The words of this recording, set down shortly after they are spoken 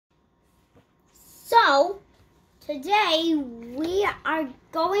So, today we are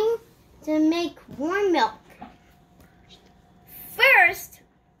going to make warm milk. First,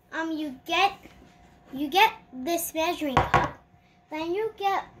 you get this measuring cup. Then you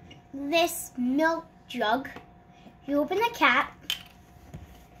get this milk jug. You open the cap.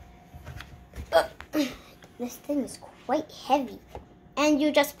 This thing is quite heavy. And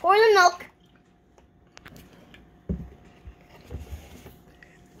you just pour the milk.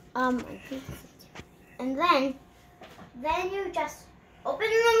 And then you just open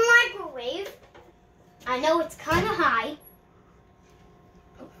the microwave. I know it's kind of high.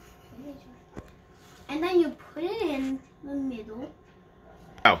 And then you put it in the middle.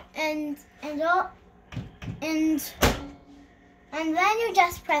 Oh. And then you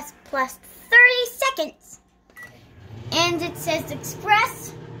just press plus 30 seconds. And it says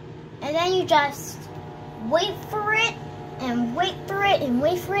express. And then you just wait for it and wait for it and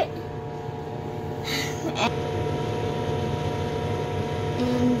wait for it.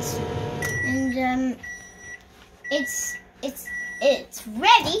 And it's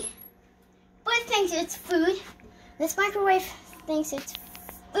ready. But it thinks it's food. This microwave thinks it's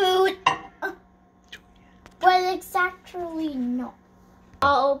food. But it's actually not.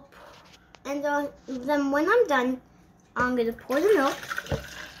 And then when I'm done, I'm going to pour the milk.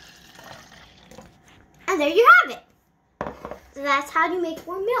 And there you have it. So that's how you make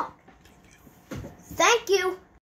warm milk. Thank you.